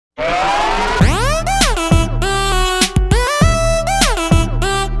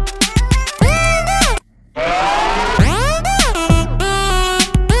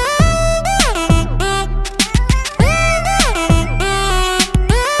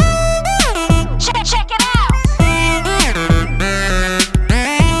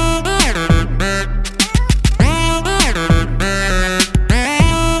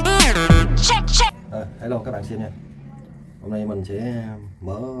mình sẽ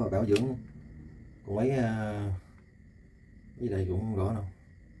mở và bảo dưỡng con máy dưới đây cũng không rõ đâu,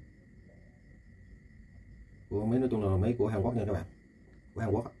 của máy nói chung là máy của Hàn Quốc nha các bạn, của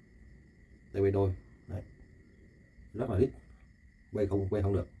Hàn Quốc đây quay đôi đấy, rất là ít, quay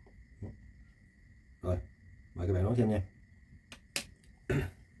không được. Rồi mời các bạn đón xem nha.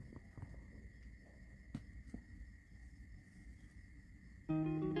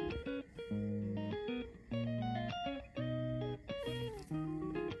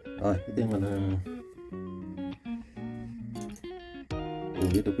 Rồi cái tiên mình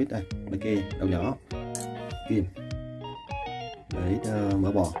dùng cái tô vít đây, bên kia đầu nhỏ kim để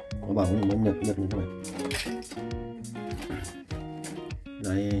mỡ bò cũng mới Nhật nha các bạn.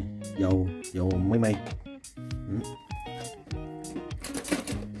 Đây dầu mấy mây.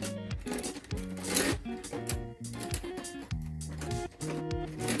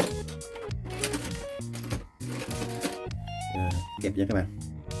 Kẹp nha các bạn,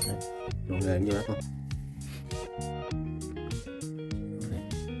 trộn lên vô đó thôi.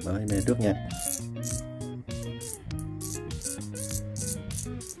 Mở cái này trước nha.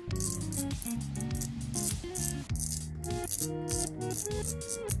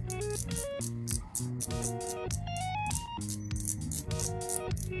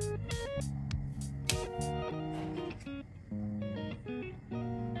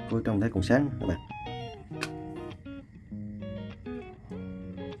 Cuối trong thấy còn sáng các bạn.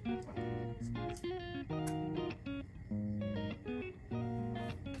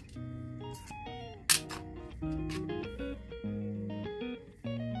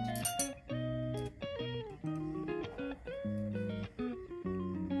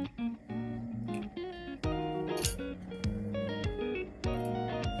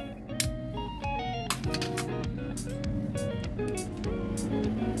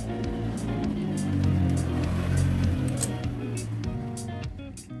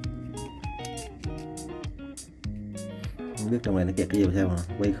 Không biết trong này nó kẹt cái gì mà sao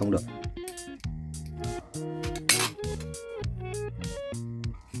mà quay không được.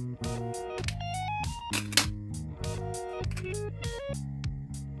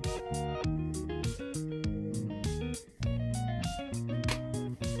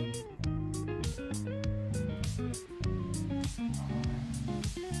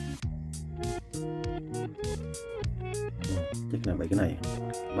 Chắc là bị cái này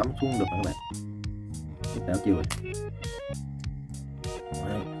bấm xuống được các bạn. Đảo chiều rồi.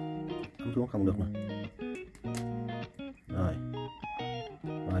 Đấy, bấm xuống không được nè. Rồi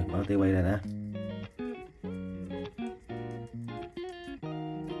mở tiêu quay ra đã.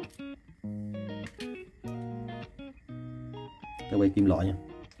 Tiêu quay kim loại nha.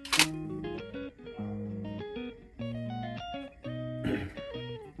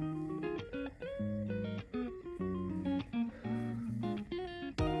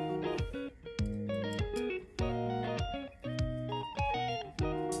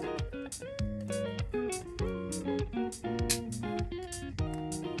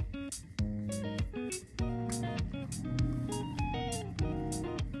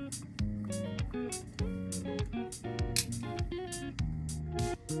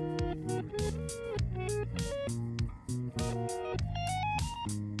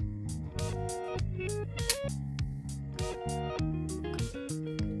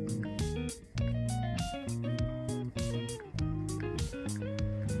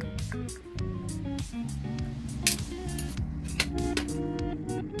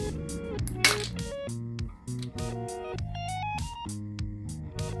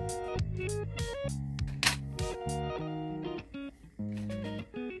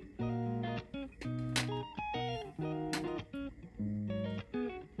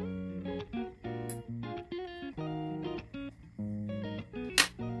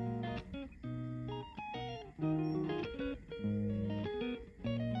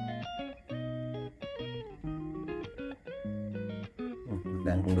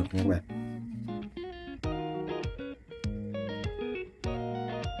 Đang cũng được nha các bạn.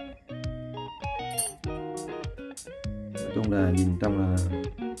 Nói chung là nhìn trong là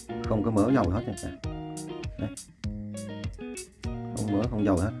không có mỡ dầu hết nha các bạn. Đây. Không mỡ không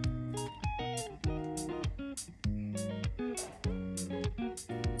dầu hết.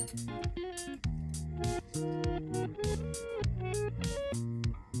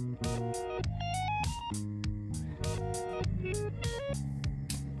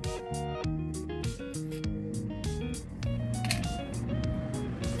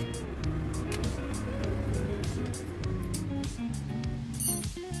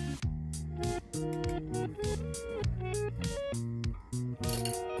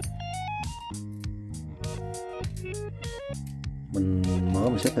 mình mở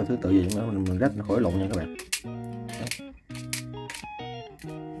mình xếp theo thứ tự gì nữa, mình rách nó khỏi lộn nha các bạn.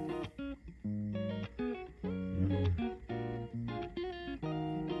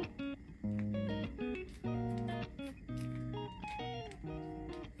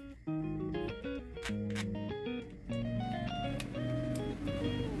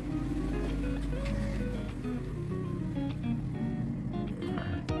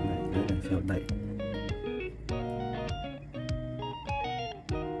 Đây.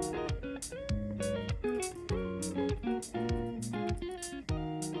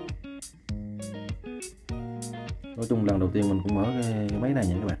 Nói chung lần đầu tiên mình cũng mở cái máy này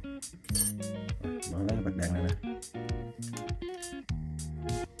nha các bạn. Mở lấy cái bạc đạn này nè.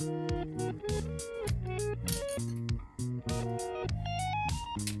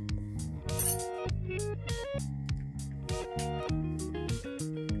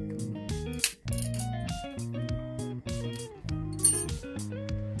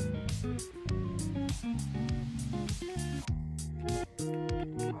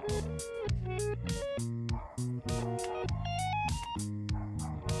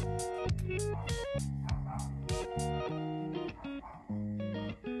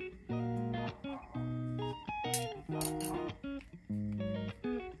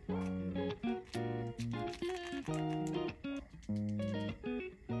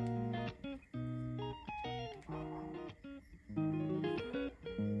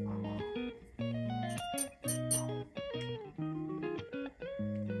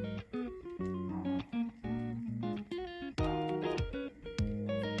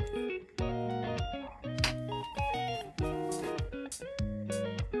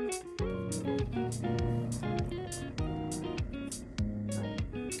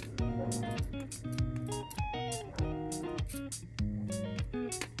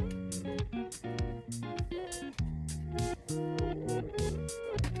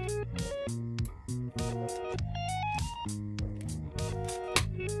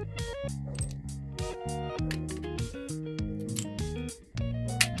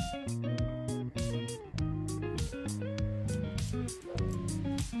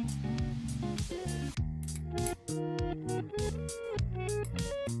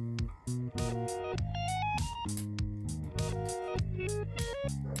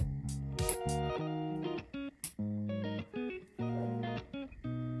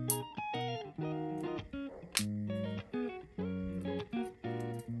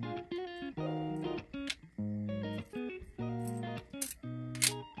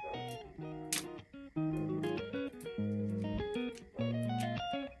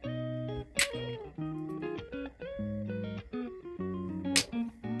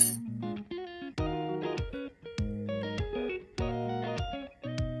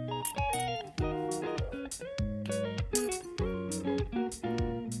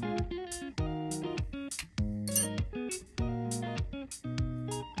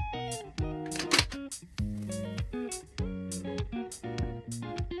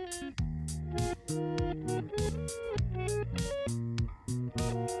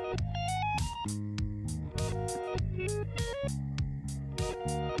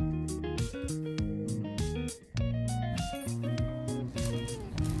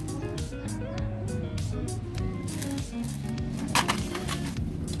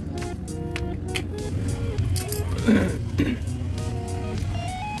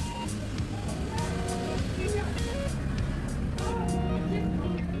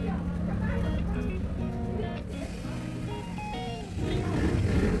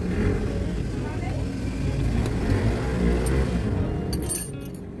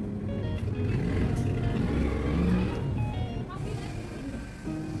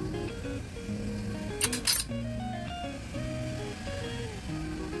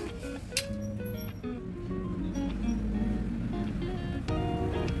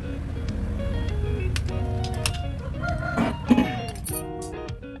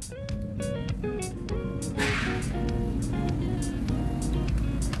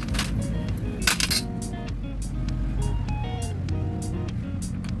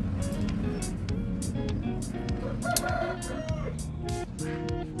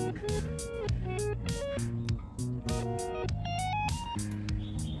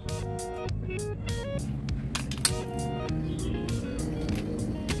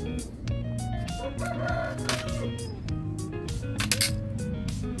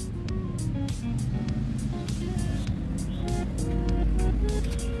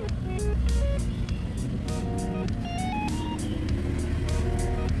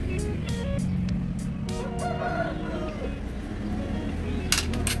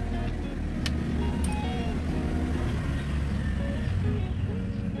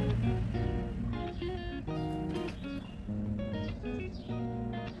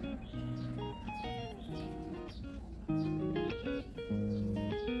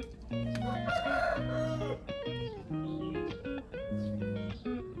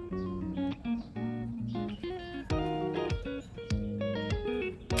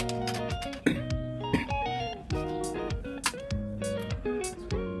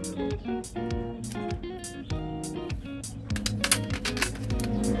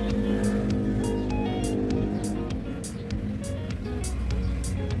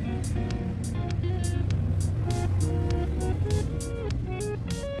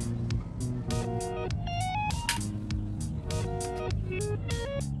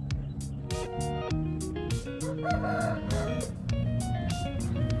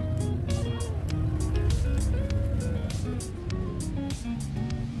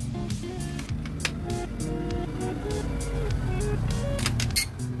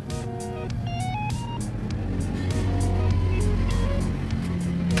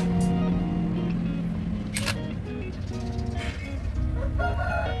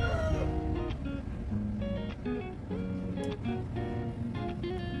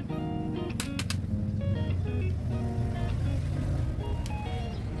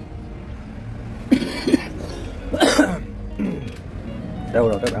 Đâu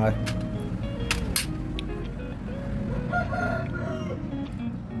rồi các bạn ơi.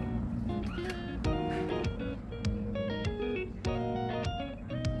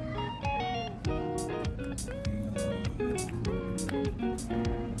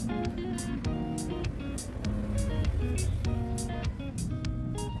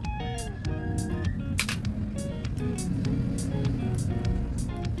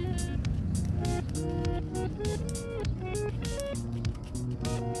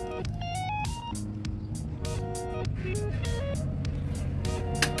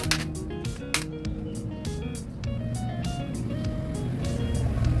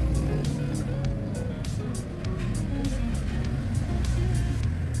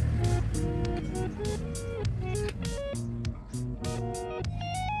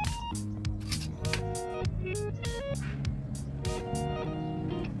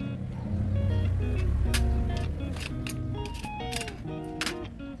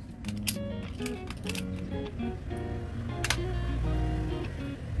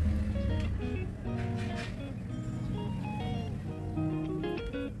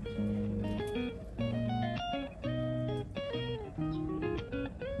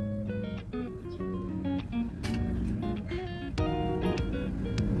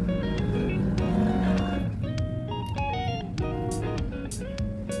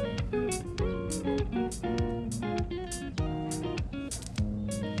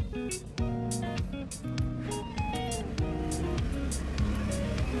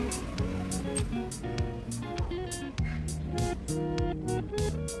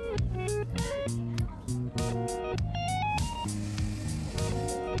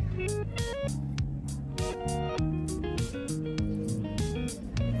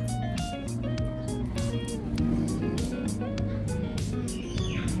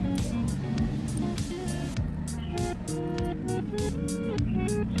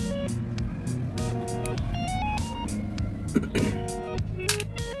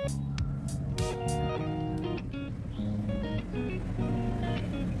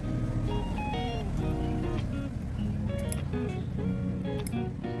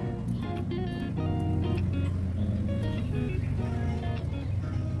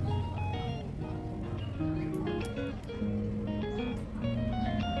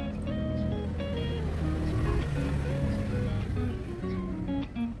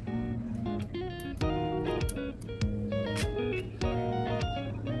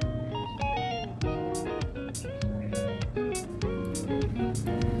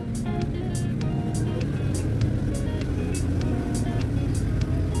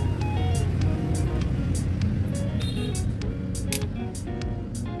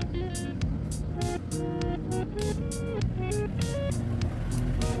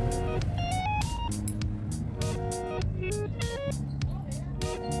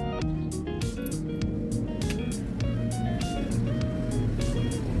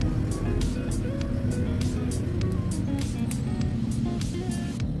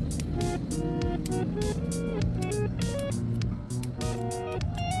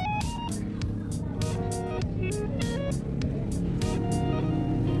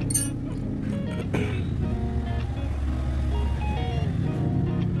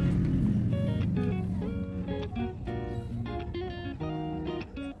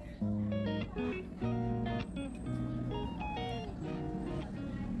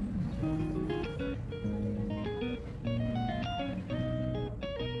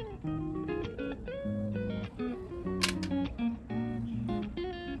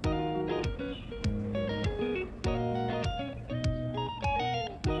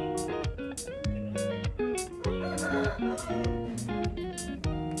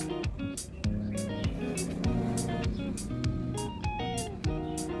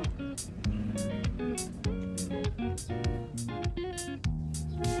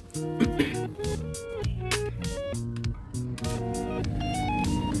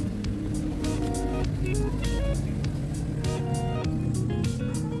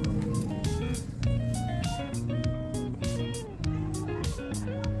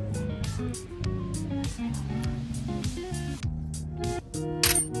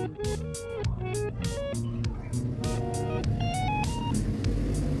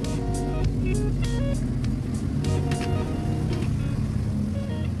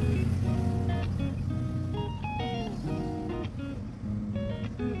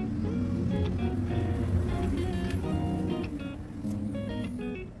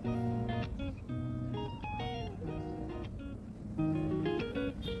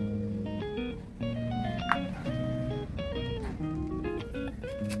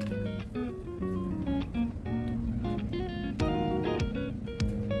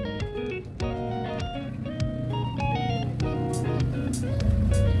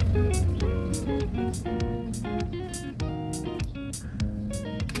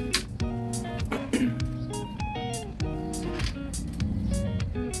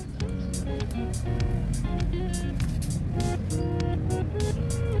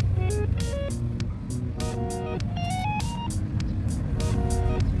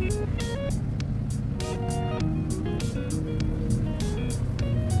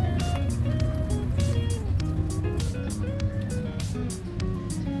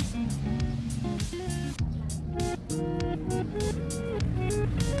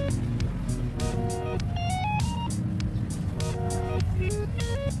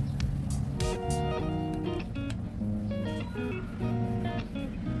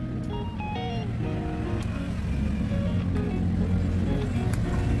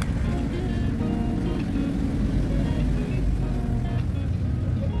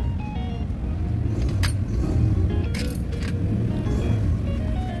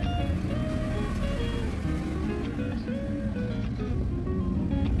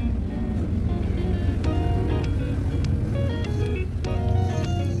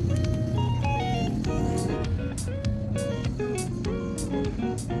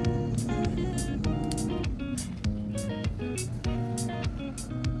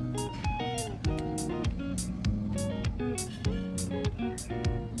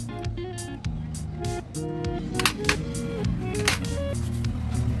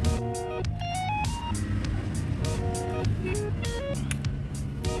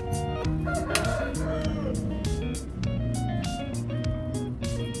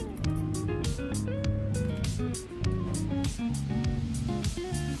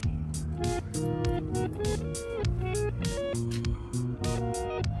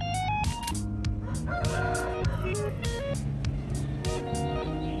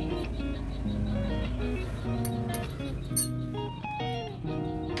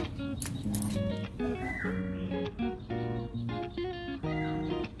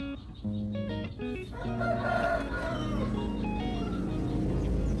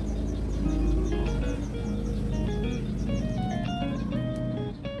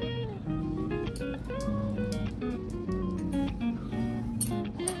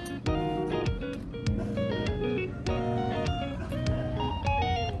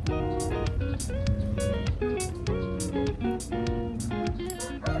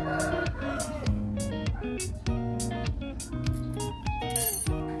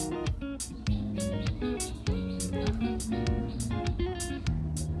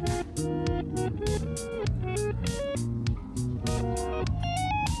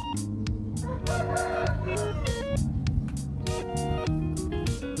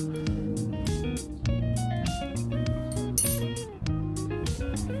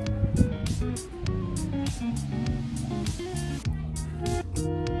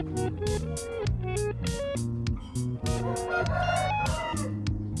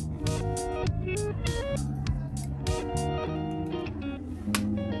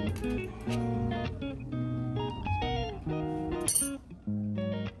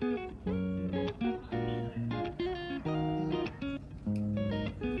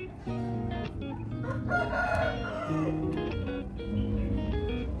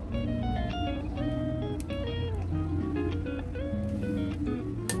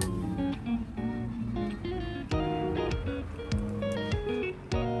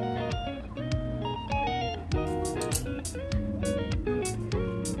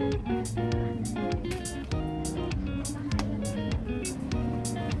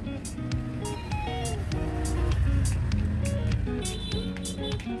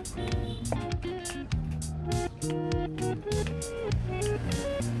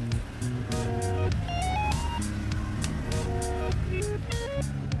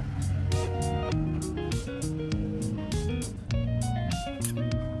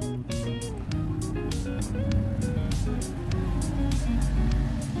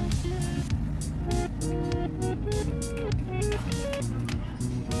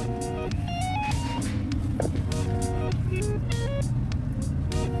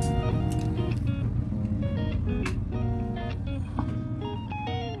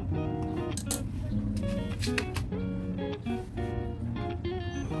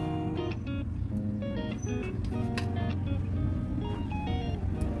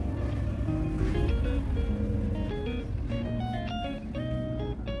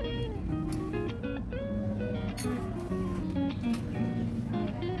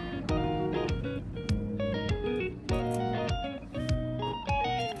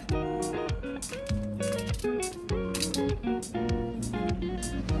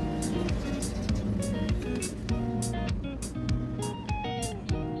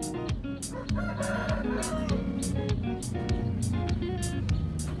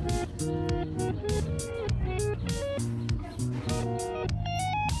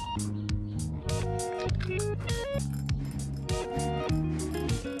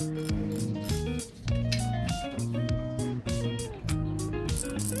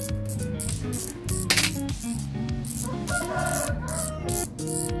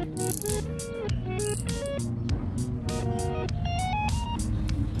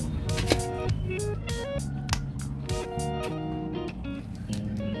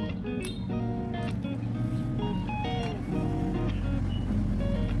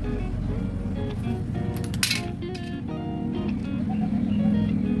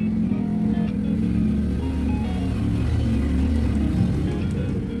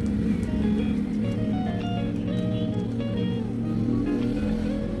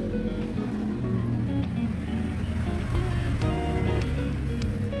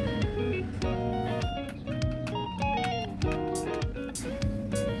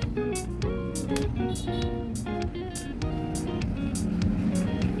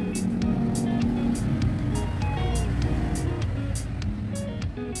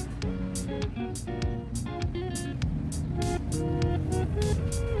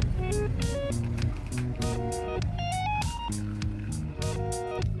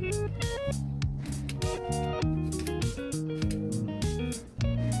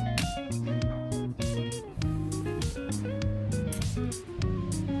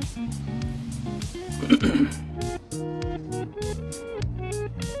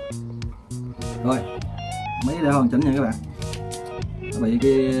 Rồi, máy đã hoàn chỉnh nha các bạn. Nó bị bị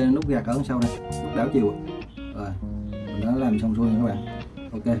cái nút gạt ở sau này, nút đảo chiều. Rồi mình đã làm xong xuôi rồi các bạn.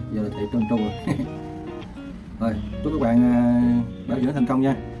 Ok, giờ là chạy trơn tru rồi. Rồi chúc các bạn bảo dưỡng thành công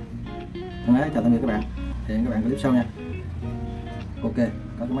nha. Thân ái chào tạm biệt các bạn, hẹn các bạn clip sau nha. Ok,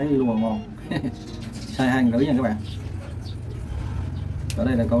 có cái máy luôn ngon. Size 2,5 nha các bạn. Ở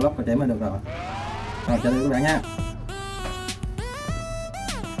đây là câu lóc và chém là được rồi. Rồi chào tạm biệt các bạn nha.